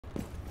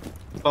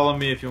Follow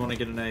me if you want to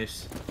get an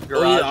ace.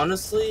 Oh yeah,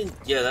 honestly,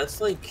 yeah, that's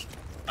like,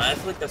 I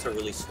feel like that's a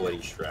really sweaty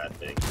strat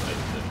thing.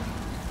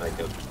 Like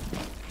a,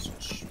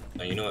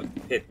 oh, you know what?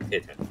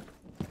 Hit him.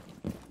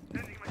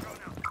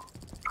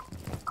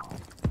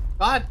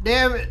 God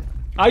damn it!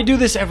 I do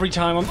this every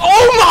time.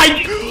 Oh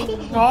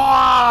my!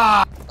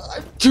 Ah!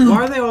 Dude,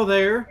 Why are they all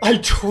there? I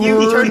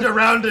turned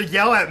around to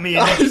yell at me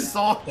and I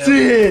saw him.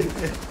 did.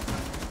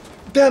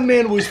 That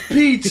man was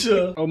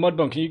pizza. Oh,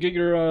 Mudbone, can you get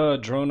your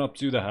drone up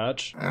to the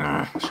hatch?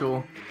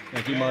 Sure.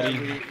 Thank you,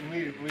 Muddy.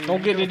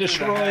 Don't get it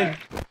destroyed.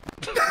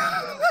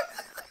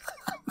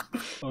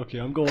 Okay,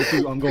 I'm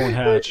going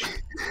hatch.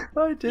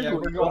 I did. Yeah,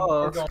 we're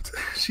going.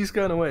 She's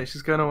going away.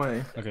 She's going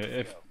away. Okay,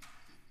 if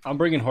I'm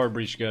bringing hard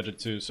breach gadget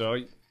too, so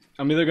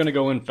I'm either gonna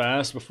go in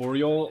fast before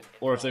y'all,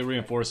 or if they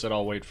reinforce it,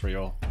 I'll wait for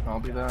y'all. I'll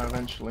be there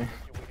eventually.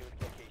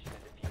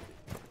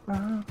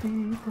 I'll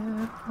be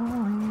there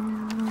for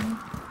you.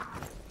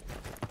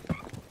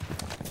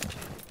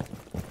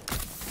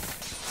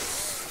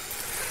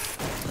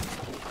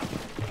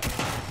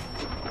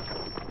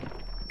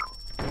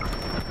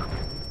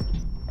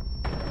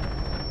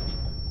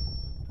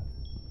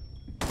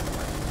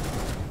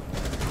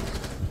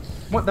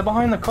 What? They're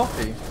behind the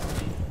coffee.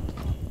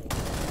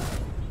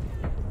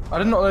 I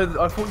did not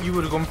know. I thought you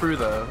would have gone through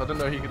there. I didn't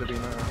know he could have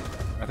been there.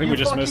 I think we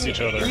just missed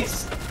each other.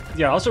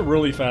 Yeah, that was a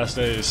really fast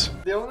ace.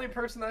 The only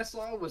person I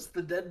saw was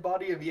the dead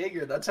body of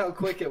Jaeger. That's how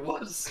quick it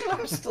was.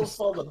 I still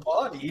saw the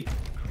body.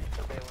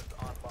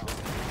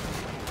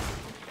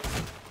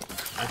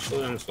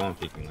 Actually, I'm spawn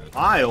peeking that.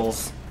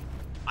 Isles.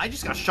 I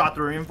just got shot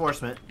through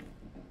reinforcement.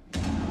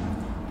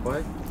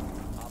 What?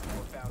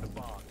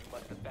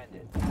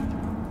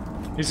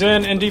 He's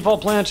in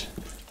default plant.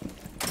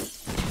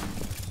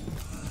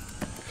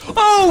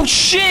 Oh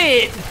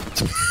shit!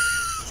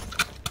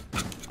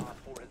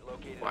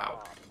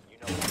 Wow.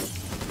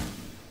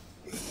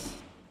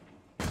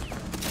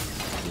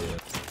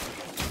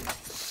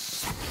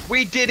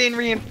 We didn't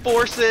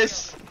reinforce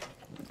this.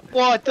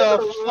 What the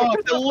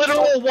fuck? The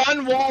literal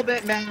one wall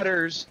that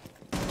matters.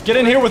 Get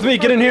in here with me.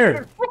 Get in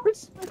here.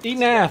 Eat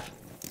naff.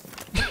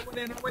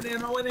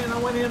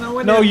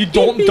 No, you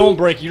don't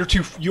break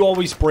it. You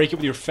always break it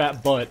with your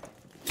fat butt.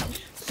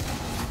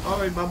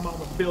 Alright, my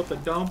mama built a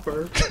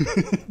dumper.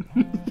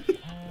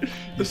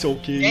 It's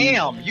okay.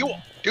 Damn, you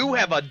do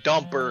have a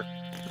dumper.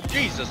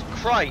 Jesus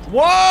Christ.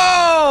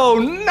 Whoa!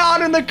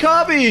 Not in the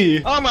cubby!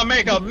 I'm gonna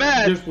make a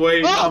mess. Just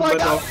wait, Oh I'm my gonna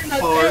God,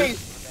 fart.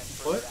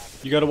 What?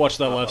 You gotta watch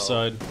that left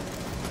side.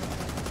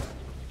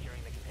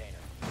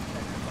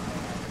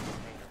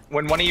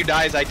 When one of you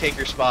dies, I take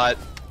your spot.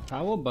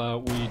 How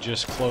about we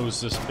just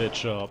close this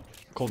bitch up?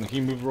 Colton, can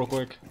you move real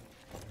quick?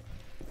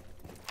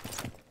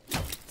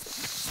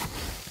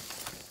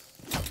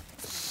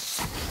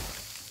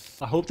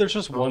 I hope there's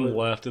just one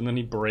left and then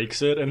he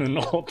breaks it and then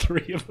all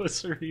three of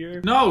us are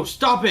here. No,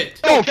 stop it!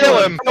 Don't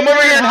kill him! Come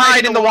over here and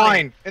hide in the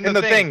wine! In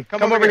the thing!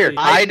 Come over here!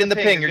 Hide in the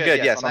ping, you're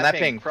good, yes, on that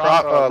ping.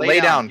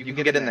 Lay down, you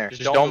can get in there.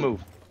 Just don't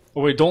move.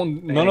 Oh wait,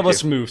 none of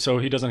us move so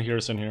he doesn't hear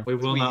us in here. We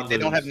will not They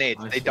don't lose, have nades.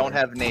 I They swear. don't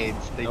have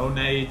nades. No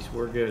nades,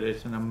 we're good.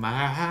 It's an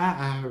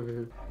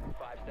amount.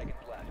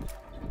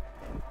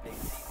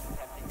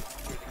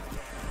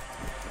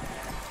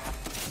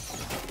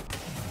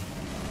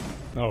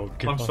 Oh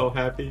god. I'm so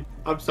happy.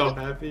 I'm so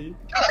happy.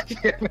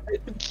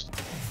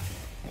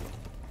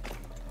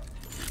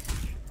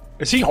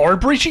 Is he hard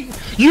breaching?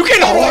 You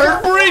can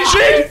hard breach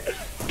it?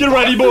 Get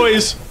ready,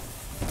 boys.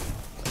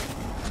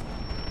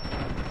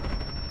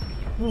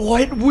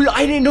 What?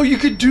 I didn't know you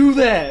could do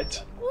that.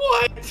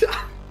 What?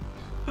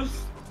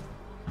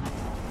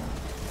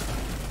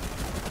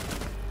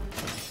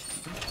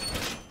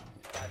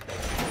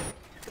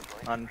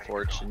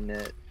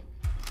 Unfortunate.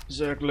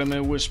 Zach, let me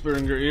whisper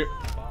in your ear.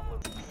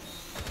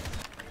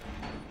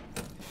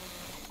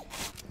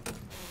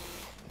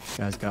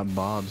 Guys got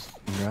bobs.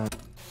 Congrats.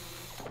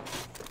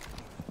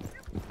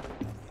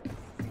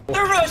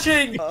 They're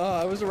rushing!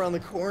 I was around the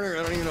corner.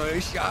 I don't even know who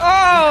shot.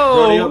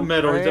 Brody Oh! up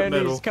middle, he's up Randy's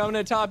middle. coming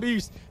to top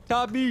east.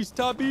 Top east.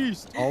 Top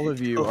east. All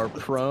of you are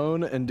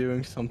prone and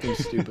doing something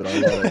stupid. I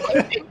love it.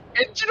 The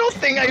original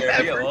thing I've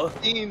ever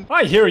seen.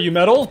 I hear you,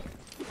 Metal.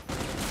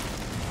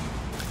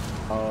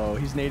 Oh,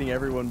 he's nading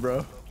everyone,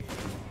 bro.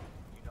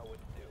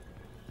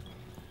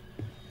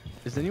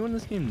 Is anyone in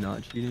this game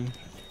not cheating?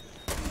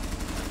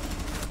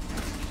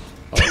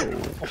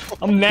 Oh.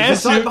 I'm There's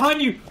a side nasty.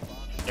 behind you!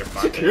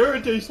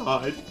 Security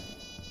side.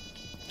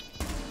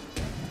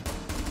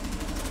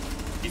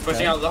 He's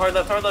pushing out the hard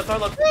left, hard left,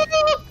 hard left.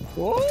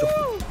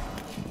 Whoa!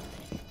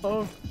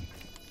 Oh.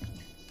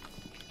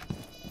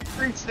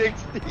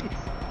 360.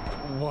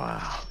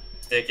 Wow.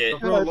 Stick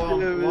it.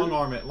 Long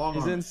arm it, long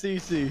He's arm. in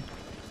CC.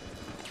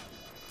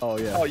 Oh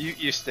yeah. Oh,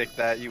 you stick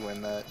that, you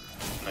win that.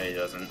 No, he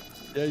doesn't.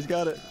 Yeah, he's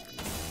got it.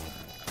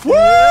 Woo!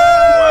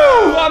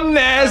 I'm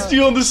nasty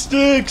on the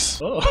sticks.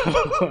 Oh,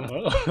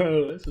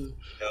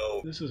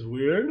 No. this is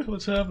weird.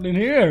 What's happening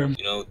here?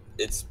 You know,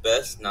 it's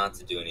best not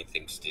to do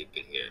anything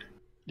stupid here.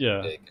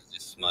 Yeah. Yeah, 'cause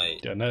this might.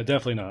 Yeah, no,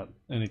 definitely not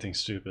anything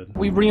stupid.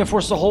 We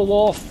reinforced the whole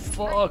wall.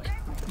 Fuck.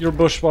 Your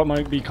bush spot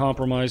might be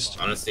compromised.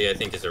 Honestly, I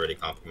think it's already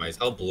compromised.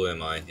 How blue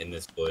am I in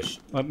this bush?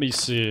 Let me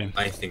see.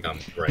 I think I'm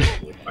bright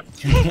blue.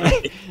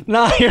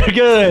 Nah, you're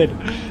good.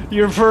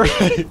 You're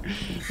perfect.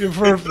 You're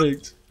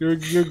perfect.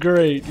 You're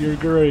great. You're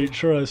great.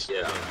 Trust.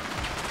 Yeah.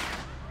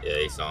 Yeah,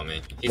 he saw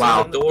me. He's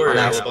Wow. on the door,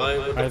 Wow. alibi.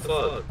 What the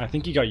fuck? I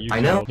think he got you.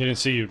 I know. Killed. He didn't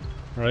see you,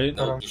 right?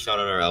 No, he shot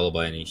at our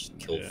alibi and he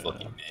killed Yeah.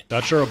 fucking me.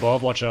 Thatcher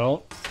above. Watch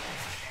out.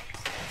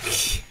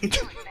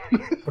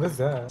 What is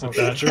that? It's a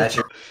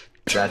Thatcher.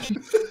 Thatcher.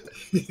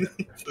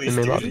 Please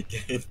May do lobby?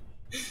 it again.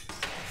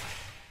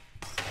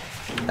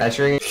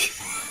 Thatcher. He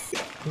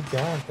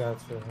got that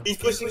shit. He's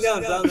pushing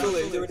down, Zola.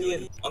 He's already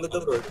in. On the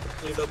double.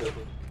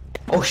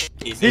 Oh shit.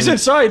 He's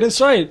inside.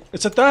 Inside.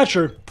 It's a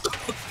Thatcher.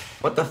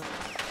 What the?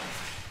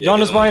 Jan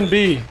is behind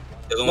B.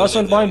 Last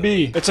one behind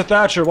B. It's a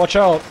Thatcher. Watch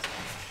out.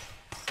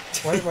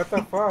 Wait, what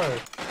the fuck?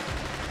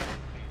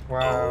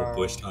 Wow. Oh,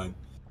 bush time.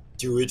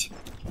 Do it.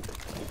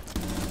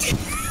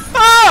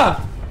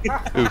 Ah!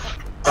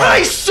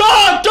 I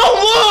saw! Don't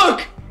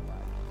look!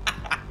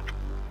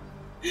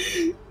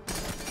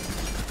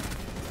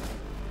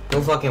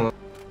 No fucking.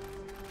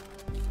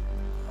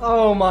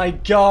 Oh my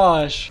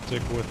gosh.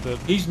 Stick with it.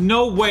 He's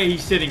no way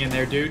he's sitting in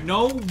there, dude.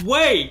 No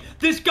way!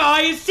 This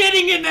guy is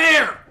sitting in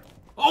there!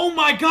 Oh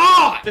my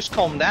god! Just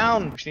calm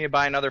down. Just need to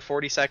buy another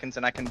 40 seconds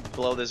and I can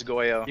blow this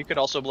Goyo. You could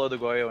also blow the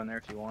Goyo in there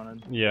if you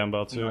wanted. Yeah, I'm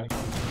about to.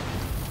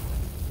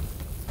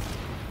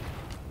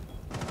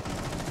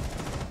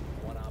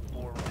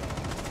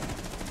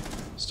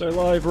 Stay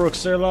alive, Rook.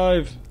 Stay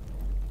alive.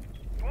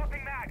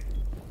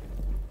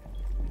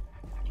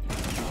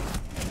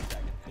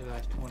 The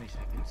last 20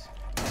 seconds.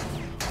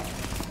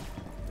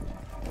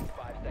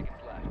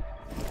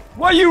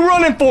 What are you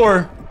running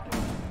for?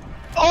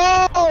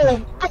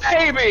 Oh,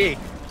 baby!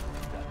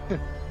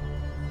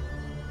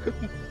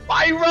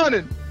 Why are you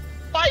running?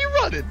 Why are you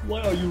running?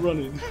 Why are you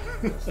running?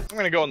 I'm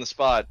gonna go on the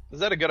spot. Is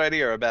that a good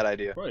idea or a bad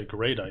idea? Probably a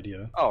great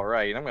idea. All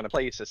right, I'm gonna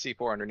place a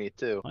C4 underneath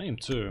too. I am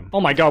too.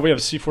 Oh my god, we have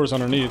C4s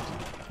underneath.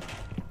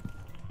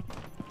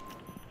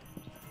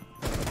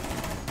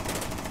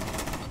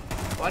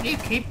 Why do you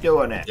keep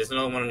doing it? There's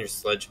another one on your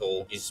sledge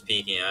hole. He's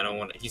peeking. I don't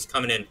want. He's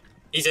coming in.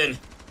 He's in.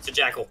 It's a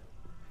jackal.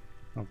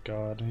 Oh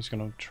god, he's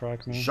gonna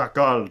track me.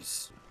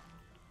 Shekels.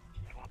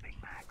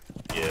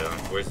 Yeah.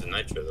 Where's the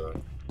nitro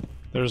though?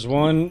 There's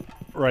one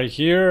right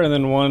here, and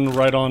then one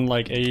right on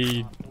like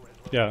A.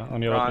 Yeah, on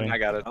the other Ron, thing. I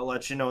got it. I'll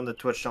let you know when the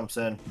Twitch jumps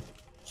in.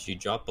 She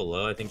dropped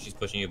below. I think she's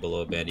pushing you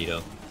below,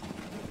 Bandito.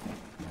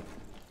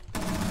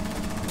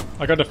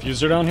 I got a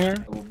diffuser down here.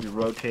 I will be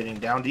rotating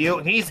down to you.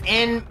 He's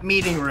in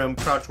meeting room,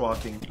 crouch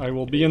walking. I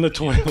will be in the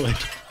toilet.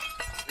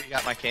 You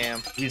got my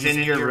cam. He's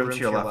in your room to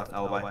your left,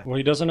 alibi. Well,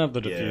 he doesn't have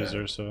the Yeah.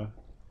 diffuser, so.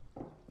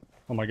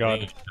 Oh my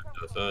god.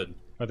 Outside.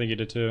 I think he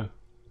did too.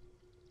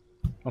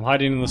 I'm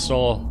hiding in the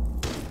stall.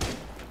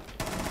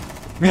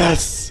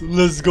 Yes!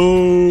 Let's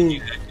go! You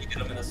get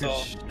him in the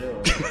stall.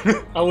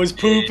 I was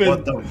pooping.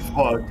 What the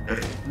fuck?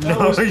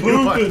 I was you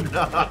are pooping.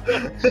 not.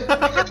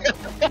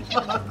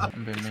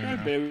 This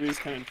baby's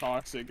kind of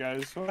toxic,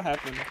 guys. What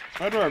happened?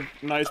 Why do our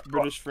nice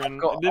British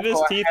friend? Did his I've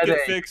got teeth a get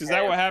headache, fixed? Is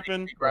that what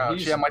happened?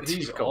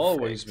 He's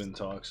always been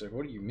toxic.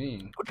 What do you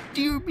mean? What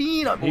do you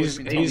mean? I've always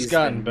been He's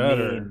gotten been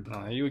better. mean.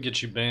 Nah, he would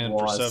get you banned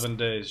Was. for 7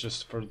 days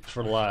just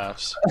for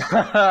laughs.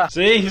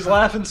 See, he's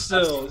laughing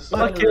still.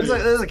 Look,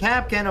 there's a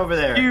cap can over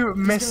there. You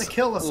He's gonna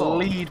kill us all.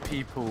 mislead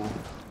people.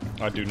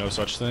 I do no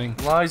such thing.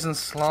 Lies and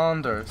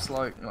slander. It's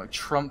like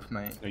Trump,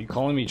 mate. Are you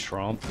calling me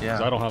Trump? 'Cause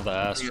Yeah. I don't have the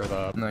ass for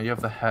that. No, you have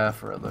the hair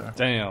for it though.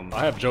 Damn, I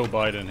have Joe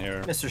Biden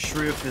here. Mr.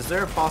 Shroof, is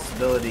there a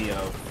possibility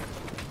of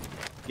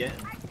getting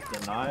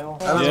denial?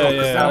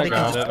 Yeah, I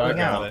got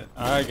it.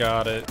 I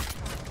got it.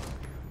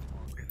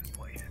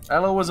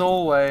 Ella was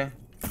always.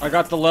 I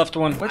got the left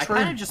one. I Which kind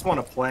of room? just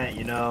want to plant,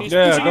 you know? He's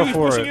Yeah, pushing go you, he's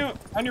for pushing it. you.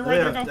 On your right,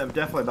 Yeah, there you go. I'm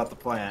definitely about to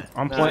plant.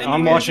 I'm you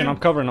watching. get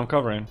I'm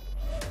covering.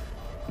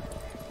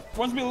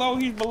 One's below,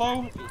 he's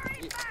below.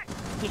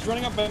 He's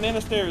running up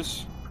banana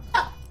stairs.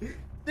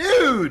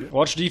 Dude!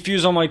 Watch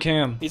defuse on my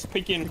cam. He's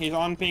peeking, he's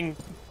on ping.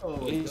 Oh,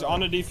 He's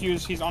on the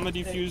defuse, he's on the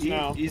defuse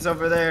now. He's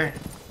over there.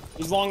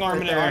 He's long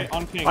arming right it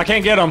on ping. I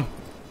can't get him.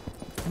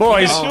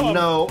 Boys. Kill Oh him.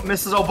 no,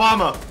 Mrs.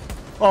 Obama!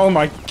 Oh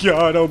my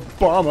god,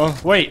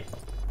 Obama. Wait.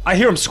 I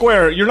hear him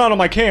square. You're not on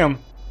my cam.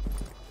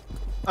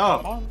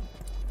 Come Oh, on.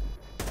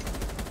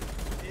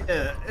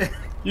 yeah.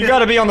 You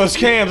gotta be on those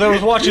cams. I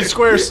was watching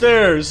square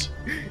stairs.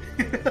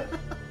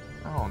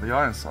 Oh, the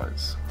iron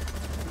sights.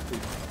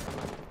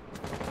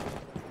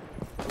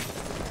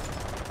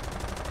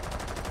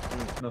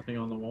 Nothing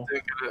on the wall.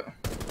 Didn't get it.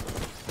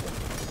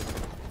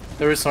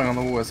 There is something on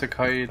the wall. It's a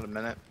kite. Wait a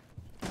minute.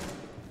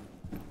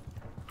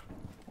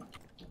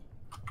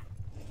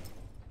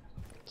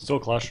 Still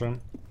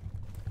classroom.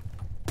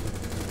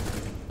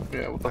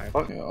 Yeah, what the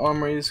fuck? Yeah,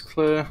 armory is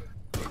clear.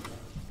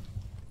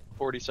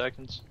 40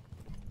 seconds.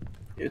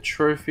 Yeah,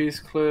 trophies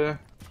clear.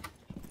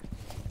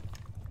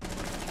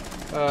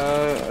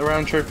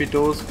 Around trophy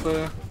doors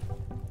clear.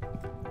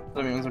 I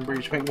don't think one's in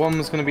breach. I think one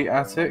was going to be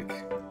attic.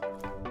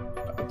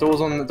 Doors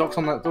on the docks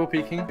on that door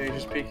peeking. Yeah,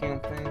 just peeking on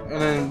thing.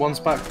 And then one's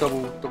back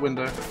double the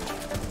window.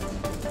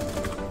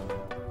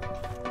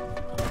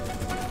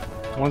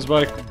 One's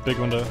back, big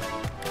window.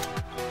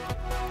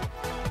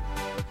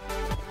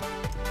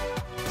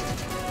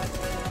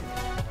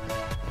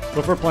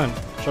 Go for a plant.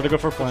 Try to go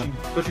for a plant.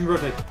 Pushing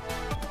rotate.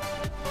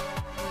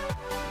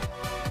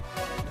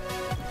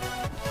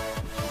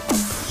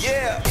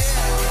 Yeah.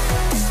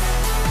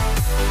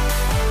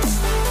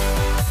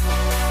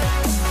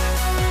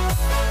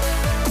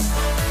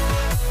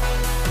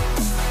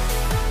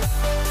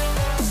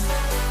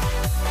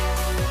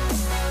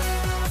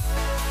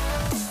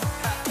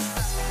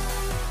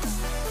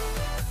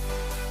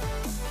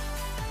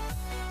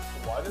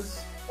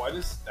 Why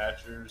does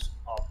Thatcher's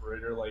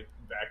operator like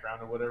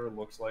background or whatever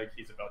looks like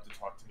he's about to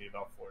talk to me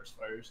about forest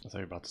fires? I thought you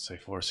were about to say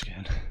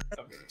foreskin.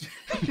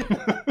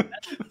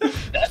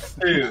 That's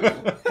true.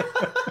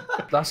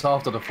 That's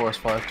after the forest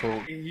fire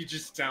talk. He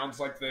just sounds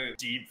like the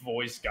deep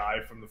voice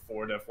guy from the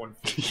Ford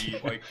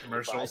F-150 like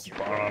commercials.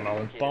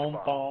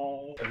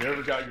 Have you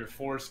ever got your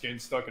foreskin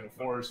stuck in a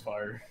forest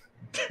fire?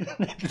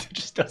 It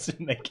just doesn't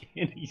make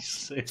any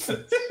sense.